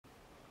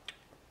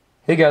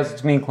Hey guys,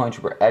 it's me,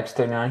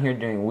 X39 here,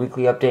 doing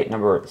weekly update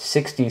number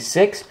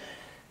 66.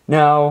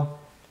 Now,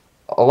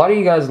 a lot of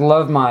you guys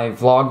love my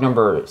vlog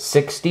number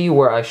 60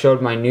 where I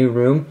showed my new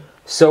room.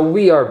 So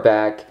we are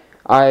back.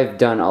 I've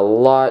done a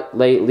lot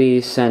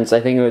lately since I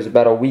think it was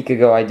about a week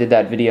ago I did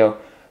that video.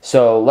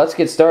 So let's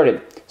get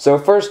started. So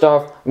first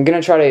off, I'm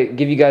going to try to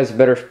give you guys a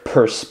better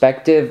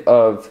perspective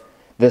of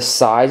the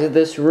size of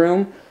this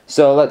room.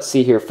 So let's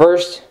see here.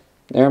 First,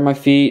 there are my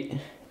feet.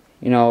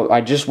 You know,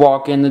 I just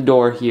walk in the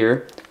door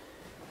here.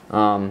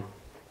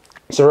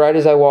 So right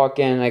as I walk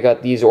in, I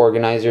got these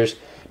organizers.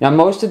 Now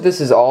most of this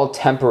is all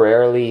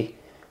temporarily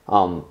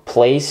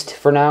placed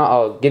for now.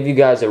 I'll give you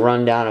guys a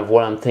rundown of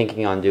what I'm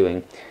thinking on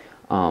doing,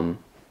 kind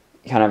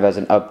of as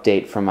an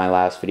update from my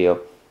last video.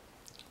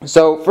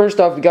 So first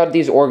off, we got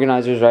these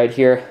organizers right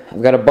here.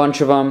 I've got a bunch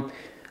of them.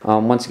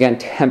 Once again,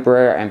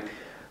 temporary. I'm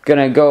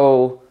gonna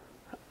go,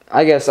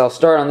 I guess I'll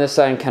start on this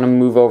side and kind of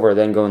move over,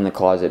 then go in the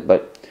closet.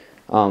 But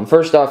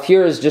first off,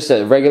 here is just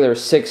a regular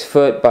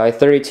 6-foot by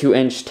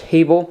 32-inch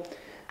table.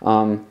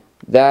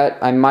 That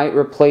I might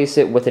replace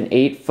it with an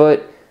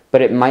 8-foot,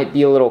 but it might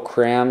be a little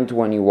crammed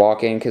when you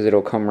walk in because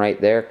it'll come right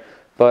there.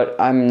 But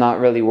I'm not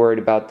really worried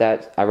about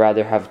that. I'd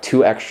rather have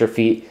 2 extra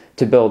feet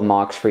to build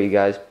mocks for you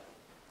guys.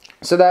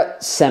 So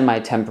that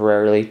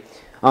semi-temporarily.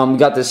 We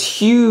got this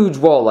huge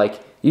wall.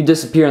 Like, you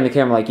disappear in the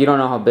camera, like you don't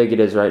know how big it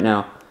is right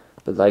now.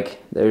 But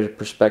like, there's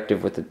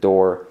perspective with the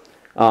door.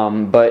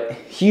 But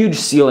huge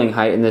ceiling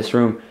height in this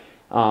room.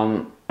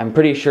 I'm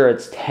pretty sure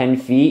it's 10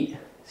 feet,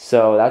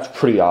 so that's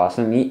pretty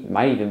awesome. It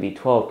might even be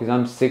 12 because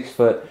I'm 6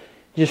 foot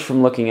just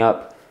from looking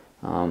up.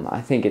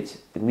 I think it's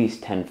at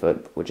least 10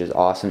 foot, which is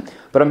awesome.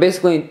 But I'm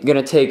basically going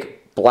to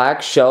take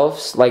black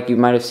shelves like you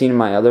might have seen in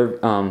my other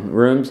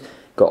rooms,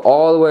 go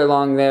all the way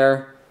along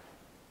there,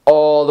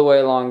 all the way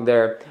along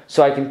there,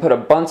 so I can put a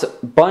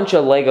bunch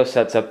of Lego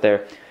sets up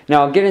there.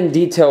 Now I'll get in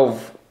detail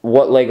of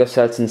what Lego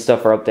sets and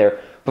stuff are up there.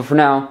 But for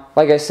now,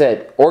 like I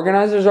said,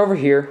 organizers over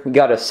here. We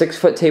got a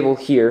 6-foot table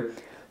here.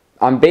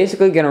 I'm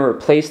basically going to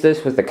replace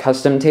this with a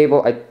custom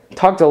table. I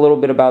talked a little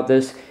bit about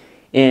this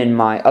in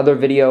my other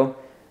video,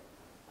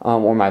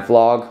 or my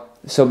vlog.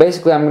 So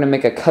basically, I'm going to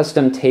make a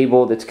custom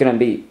table that's going to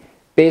be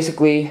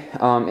basically,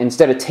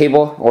 instead of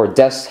table or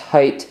desk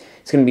height,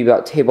 it's going to be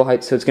about table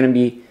height. So it's going to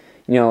be,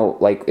 you know,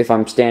 like if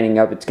I'm standing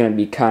up, it's going to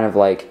be kind of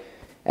like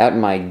at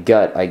my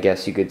gut, I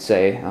guess you could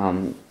say,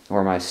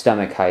 or my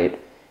stomach height.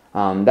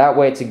 That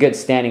way it's a good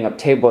standing up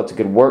table, it's a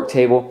good work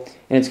table,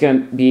 and it's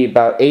going to be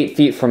about 8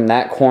 feet from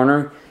that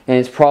corner, and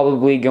it's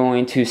probably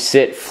going to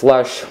sit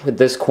flush with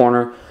this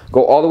corner,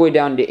 go all the way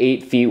down to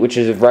 8 feet, which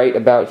is right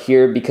about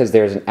here because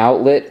there's an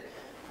outlet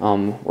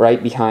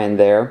right behind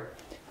there,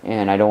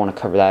 and I don't want to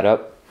cover that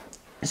up.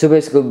 So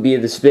basically it'll be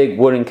this big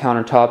wooden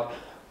countertop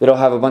that'll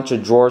have a bunch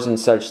of drawers and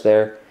such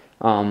there.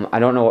 I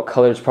don't know what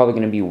color, it's probably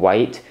going to be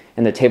white,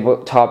 and the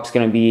tabletop's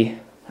going to be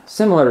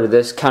similar to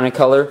this kind of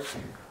color.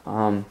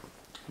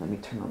 Let me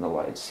turn on the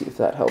light, see if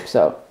that helps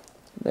out.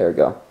 There we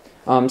go.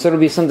 So it'll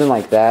be something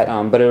like that,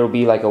 but it'll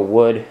be like a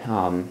wood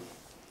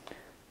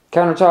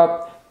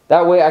countertop.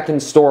 That way I can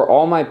store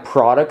all my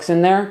products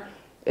in there.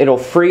 It'll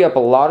free up a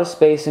lot of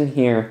space in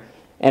here,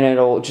 and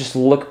it'll just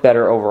look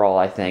better overall,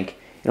 I think.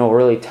 It'll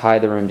really tie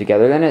the room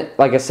together. Then,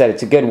 like I said,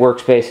 it's a good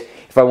workspace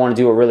if I want to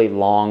do a really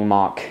long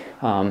mock.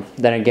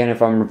 Then again,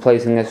 if I'm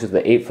replacing this with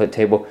the 8-foot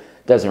table,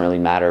 it doesn't really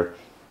matter.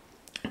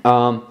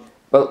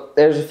 But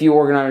there's a few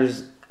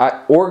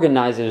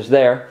organizers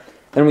there.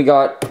 Then we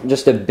got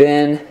just a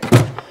bin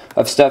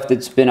of stuff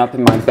that's been up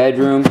in my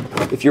bedroom.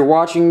 If you're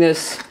watching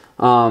this,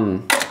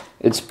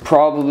 it's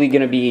probably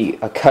going to be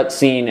a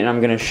cutscene, and I'm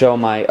going to show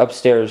my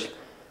upstairs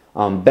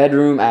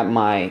bedroom at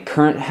my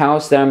current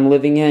house that I'm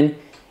living in,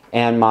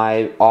 and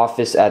my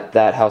office at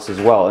that house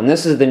as well. And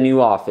this is the new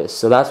office,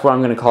 so that's what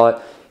I'm going to call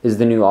it, is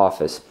the new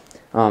office.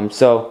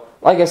 So,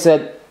 like I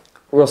said,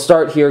 we'll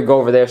start here, go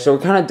over there. So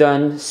we're kind of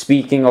done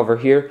speaking over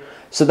here.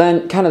 So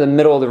then, kind of the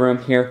middle of the room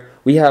here,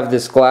 we have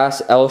this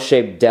glass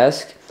L-shaped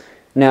desk.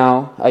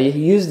 Now, I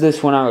used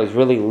this when I was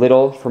really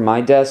little for my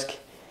desk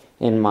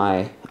in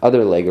my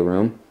other Lego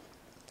room.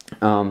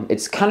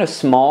 It's kind of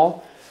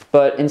small,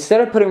 but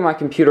instead of putting my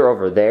computer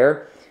over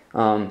there,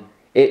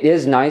 it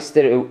is nice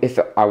that if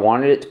I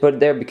wanted it to put it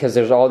there, because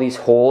there's all these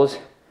holes,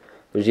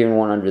 there's even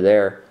one under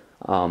there,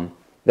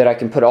 that I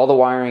can put all the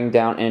wiring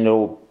down and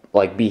it'll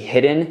like be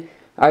hidden.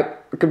 I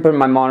could put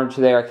my monitor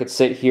there, I could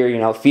sit here, you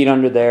know, feet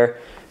under there.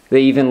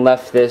 They even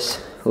left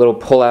this little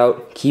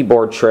pull-out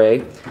keyboard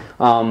tray.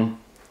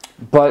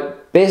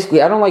 But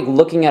basically, I don't like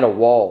looking at a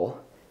wall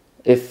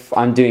if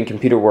I'm doing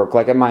computer work.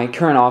 Like at my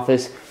current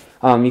office,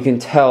 you can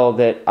tell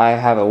that I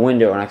have a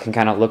window and I can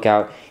kind of look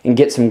out and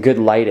get some good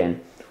light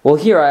in. Well,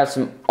 here I have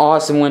some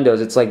awesome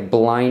windows. It's like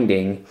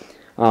blinding.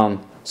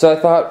 So I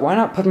thought, why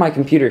not put my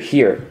computer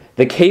here?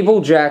 The cable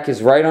jack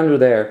is right under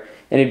there,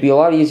 and it'd be a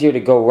lot easier to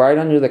go right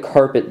under the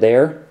carpet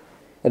there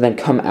and then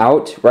come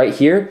out right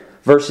here,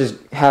 versus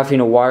having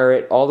to wire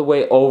it all the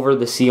way over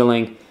the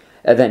ceiling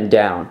and then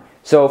down.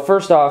 So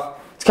first off,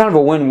 it's kind of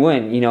a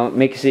win-win, you know, it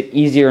makes it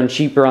easier and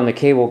cheaper on the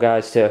cable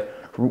guys to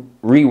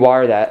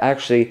rewire that.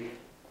 Actually,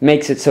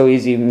 makes it so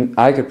easy.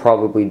 I could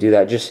probably do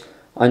that, just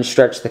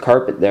unstretch the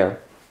carpet there.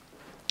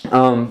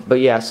 But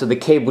yeah, so the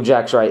cable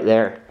jack's right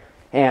there,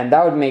 and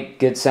that would make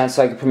good sense.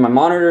 So I could put my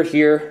monitor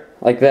here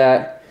like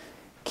that,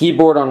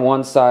 keyboard on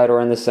one side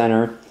or in the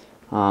center,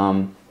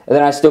 and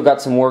then I still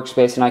got some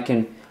workspace,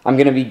 and I'm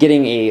gonna be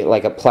getting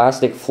a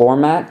plastic floor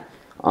mat.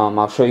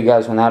 I'll show you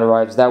guys when that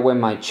arrives. That way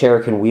my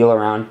chair can wheel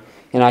around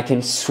and I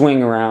can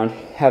swing around,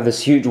 have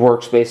this huge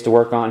workspace to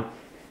work on,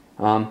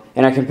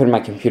 and I can put my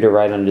computer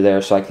right under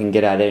there so I can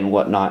get at it and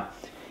whatnot.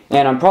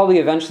 And I'm probably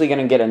eventually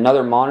going to get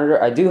another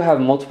monitor. I do have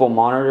multiple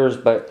monitors,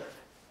 but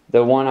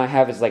the one I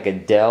have is like a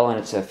Dell and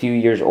it's a few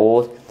years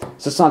old,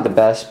 so it's not the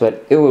best,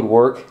 but it would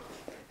work.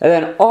 And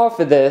then off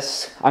of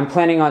this, I'm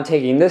planning on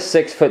taking this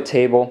 6-foot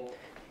table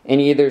and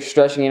either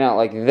stretching it out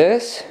like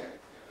this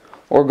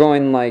or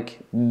going like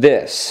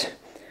this.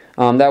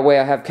 That way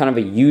I have kind of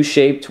a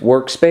U-shaped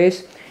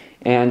workspace,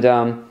 and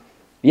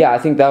yeah, I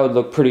think that would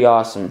look pretty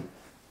awesome.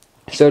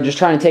 So just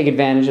trying to take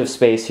advantage of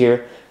space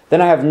here.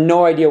 Then I have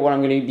no idea what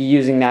I'm going to be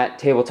using that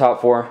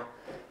tabletop for.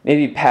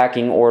 Maybe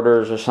packing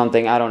orders or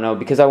something, I don't know,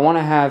 because I want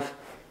to have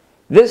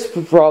this,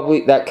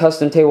 probably that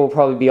custom table will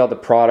probably be all the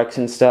products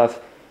and stuff,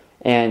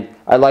 and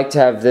I'd like to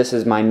have this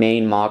as my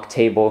main mock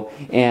table.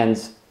 And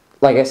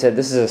like I said,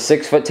 this is a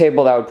 6-foot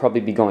table that would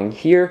probably be going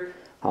here.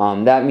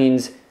 That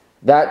means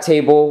that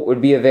table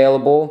would be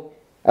available,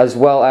 as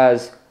well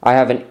as I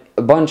have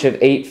a bunch of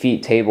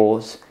 8-foot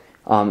tables.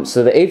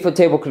 So the 8-foot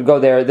table could go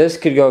there, this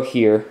could go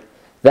here.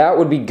 That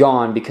would be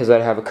gone because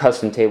I'd have a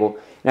custom table,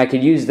 and I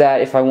could use that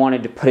if I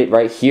wanted to put it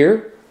right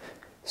here,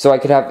 so I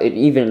could have an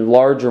even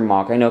larger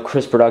mock. I know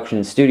Chris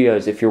Production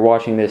Studios, if you're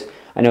watching this,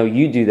 I know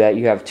you do that.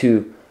 You have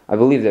two, I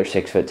believe they're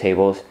 6-foot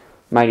tables,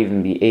 might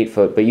even be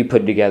 8-foot, but you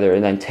put it together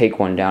and then take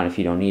one down if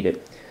you don't need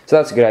it. So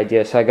that's a good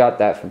idea, so I got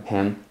that from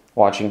him,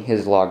 watching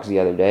his vlogs the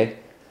other day.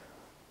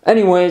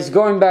 Anyways,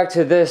 going back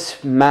to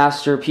this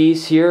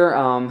masterpiece here,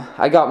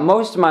 I got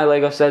most of my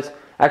Lego sets,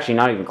 actually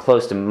not even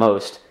close to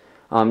most.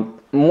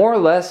 More or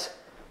less,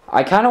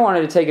 I kind of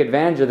wanted to take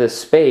advantage of this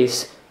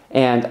space,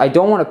 and I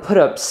don't want to put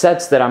up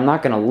sets that I'm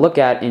not going to look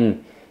at,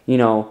 and, you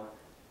know,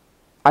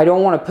 I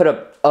don't want to put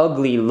up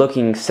ugly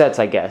looking sets,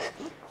 I guess.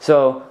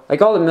 So,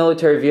 like all the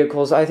military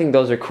vehicles, I think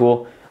those are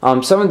cool.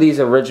 Some of these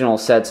original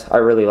sets I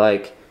really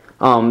like.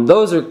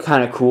 Those are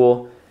kind of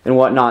cool and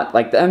whatnot.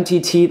 Like the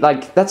MTT,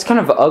 like that's kind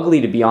of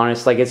ugly, to be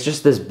honest. Like it's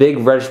just this big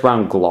reddish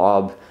brown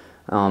glob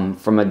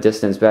from a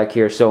distance back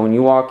here. So when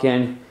you walk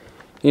in,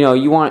 you know,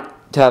 you want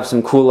to have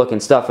some cool looking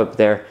stuff up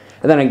there.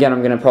 And then again, I'm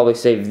going to probably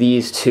save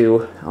these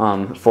two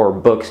for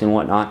books and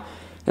whatnot.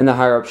 In the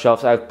higher up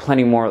shelves, I have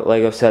plenty more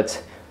Lego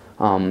sets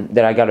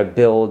that I got to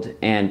build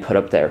and put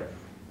up there.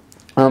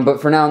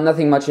 But for now,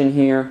 nothing much in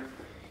here.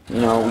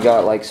 You know, we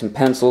got like some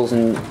pencils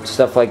and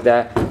stuff like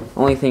that.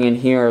 Only thing in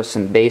here are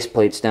some base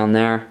plates down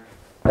there.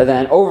 And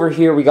then over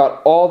here, we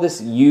got all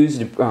this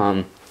used,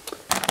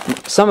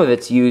 some of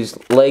it's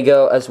used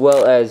Lego, as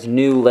well as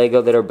new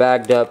Lego that are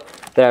bagged up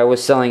that I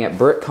was selling at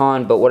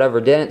BrickCon, but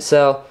whatever didn't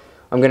sell,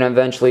 I'm going to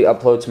eventually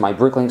upload to my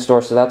Bricklink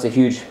store, so that's a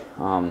huge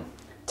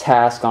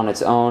task on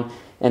its own,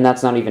 and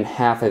that's not even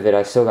half of it.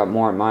 I still got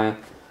more at my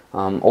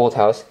old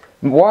house.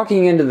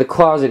 Walking into the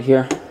closet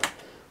here,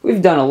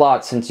 we've done a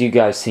lot since you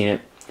guys seen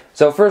it.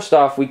 So first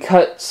off, we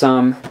cut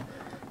some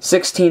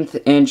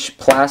 16th inch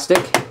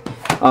plastic.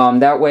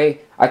 That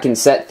way I can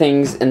set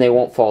things and they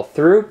won't fall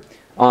through.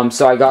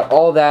 So I got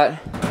all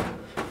that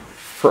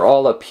for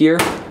all up here,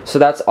 so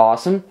that's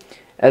awesome.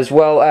 As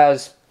well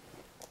as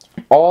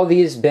all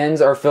these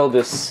bins are filled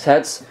with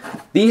sets.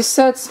 These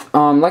sets,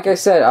 like I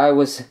said, I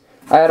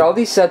had all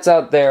these sets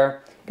out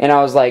there, and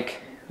I was like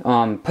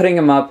putting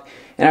them up,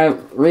 and I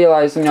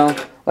realized, you know,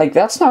 like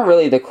that's not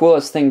really the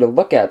coolest thing to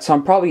look at. So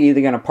I'm probably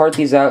either gonna part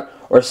these out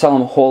or sell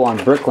them whole on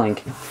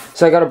Bricklink.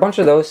 So I got a bunch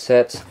of those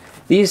sets.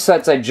 These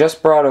sets I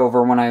just brought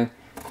over when I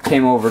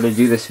came over to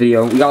do this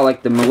video. We got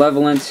like the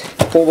Malevolent,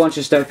 a whole bunch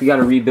of stuff we got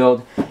to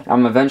rebuild.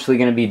 I'm eventually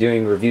going to be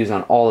doing reviews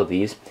on all of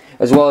these,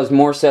 as well as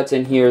more sets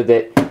in here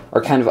that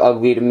are kind of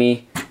ugly to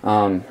me.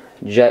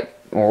 Jet,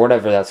 or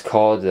whatever that's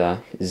called,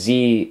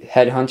 Z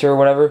Headhunter or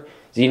whatever,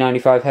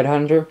 Z95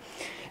 Headhunter.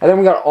 And then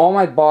we got all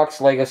my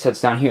box Lego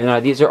sets down here. Now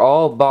these are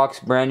all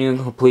boxed, brand new and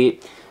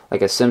complete,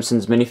 like a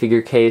Simpsons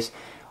minifigure case.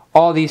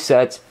 All these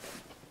sets,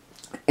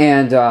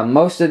 and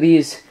most of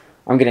these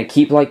I'm going to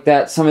keep like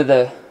that. Some of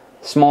the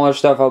smaller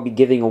stuff I'll be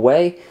giving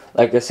away,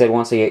 like I said,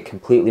 once I get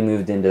completely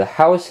moved into the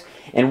house.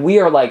 And we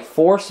are like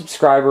 4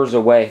 subscribers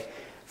away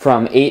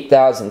from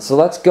 8,000. So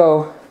let's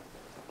go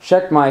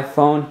check my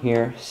phone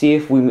here, see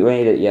if we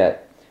made it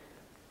yet.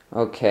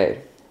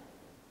 Okay.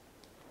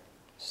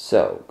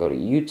 So, go to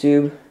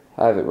YouTube.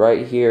 I have it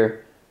right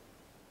here.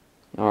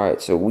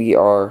 Alright, so we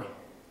are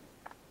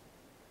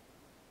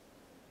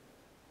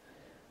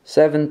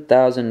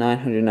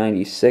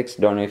 7,996.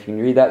 Don't know if you can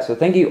read that. So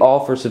thank you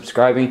all for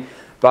subscribing.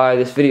 By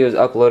this video is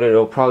uploaded,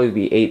 it'll probably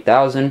be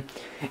 8,000.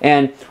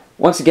 And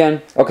once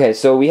again, okay,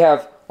 so we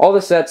have all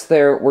the sets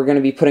there. We're going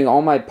to be putting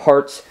all my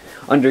parts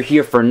under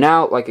here for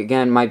now. Like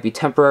again, might be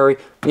temporary,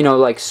 you know,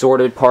 like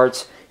sorted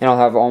parts. and I'll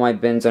have all my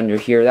bins under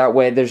here. That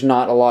way there's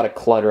not a lot of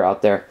clutter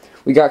out there.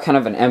 We got kind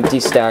of an empty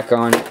stack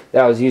on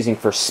that I was using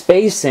for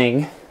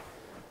spacing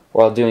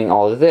while doing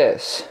all of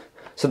this.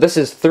 So this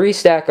is 3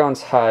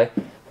 stack-ons high.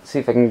 Let's see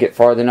if I can get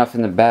far enough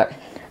in the back.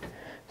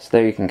 So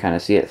there you can kind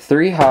of see it.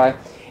 3 high.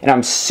 And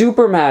I'm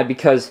super mad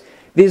because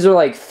these are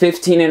like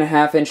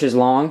 15.5 inches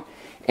long,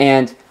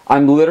 and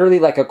I'm literally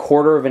like a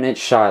 1/4 of an inch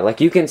shy.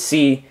 Like you can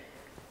see,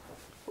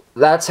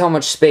 that's how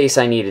much space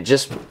I needed.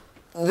 Just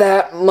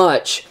that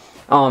much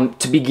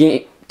to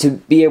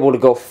be able to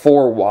go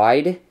 4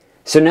 wide.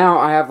 So now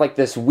I have like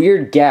this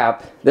weird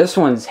gap. This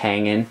one's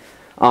hanging.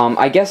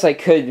 I guess I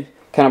could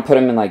kind of put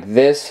them in like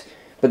this,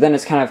 but then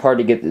it's kind of hard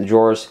to get the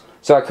drawers.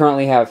 So I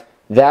currently have,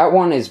 that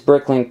one is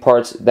BrickLink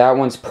parts, that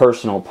one's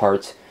personal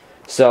parts.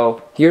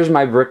 So here's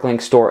my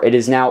BrickLink store. It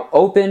is now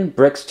open,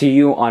 bricks to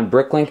you on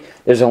BrickLink.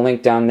 There's a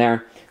link down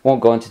there.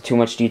 Won't go into too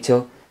much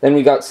detail. Then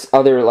we got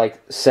other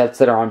like sets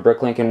that are on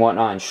BrickLink and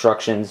whatnot,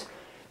 instructions.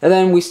 And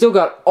then we still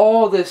got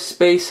all this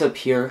space up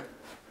here.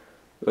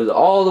 It goes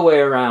all the way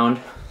around.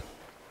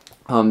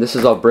 This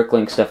is all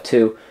BrickLink stuff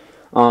too.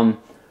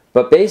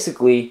 But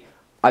basically,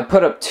 I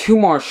put up 2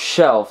 more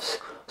shelves.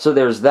 So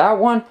there's that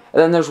one,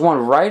 and then there's one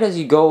right as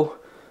you go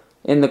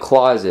in the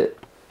closet.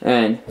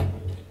 And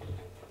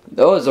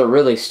those are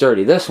really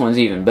sturdy. This one's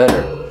even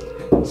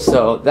better.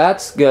 So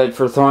that's good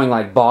for throwing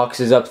like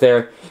boxes up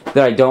there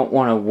that I don't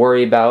want to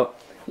worry about.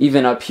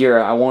 Even up here,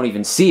 I won't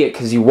even see it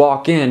because you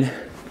walk in.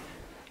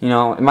 You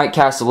know, it might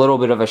cast a little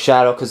bit of a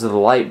shadow because of the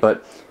light,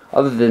 but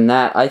other than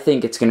that, I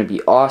think it's going to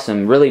be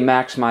awesome. Really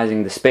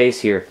maximizing the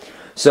space here.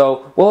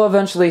 So we'll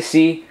eventually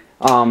see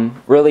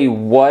really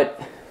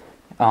what,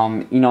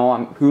 you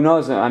know, who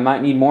knows, I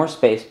might need more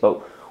space,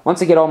 but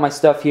once I get all my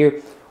stuff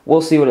here,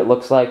 we'll see what it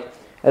looks like.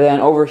 And then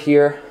over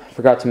here, I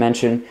forgot to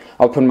mention,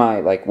 I'll put my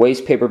like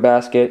waste paper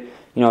basket,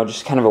 you know,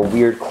 just kind of a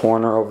weird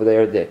corner over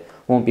there that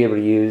won't be able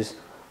to use.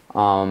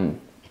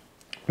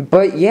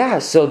 But yeah,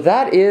 so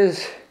that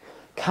is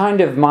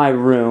kind of my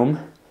room.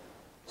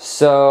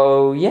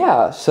 So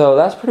yeah, so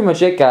that's pretty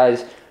much it,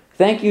 guys.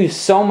 Thank you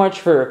so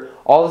much for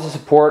all the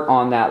support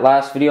on that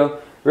last video.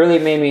 Really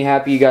made me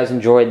happy you guys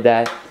enjoyed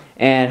that.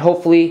 And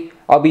hopefully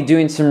I'll be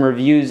doing some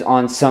reviews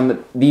on some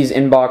of these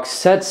inbox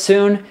sets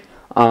soon.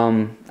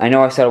 I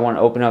know I said I want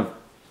to open up,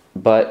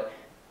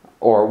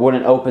 or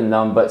wouldn't open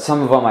them, but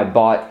some of them I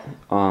bought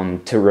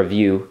to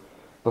review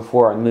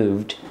before I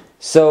moved.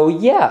 So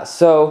yeah,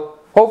 so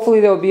hopefully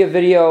there will be a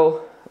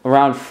video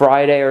around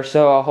Friday or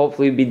so. I'll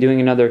hopefully be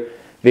doing another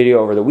video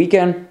over the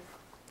weekend.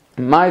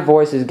 My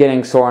voice is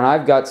getting sore and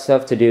I've got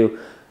stuff to do,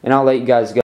 and I'll let you guys go.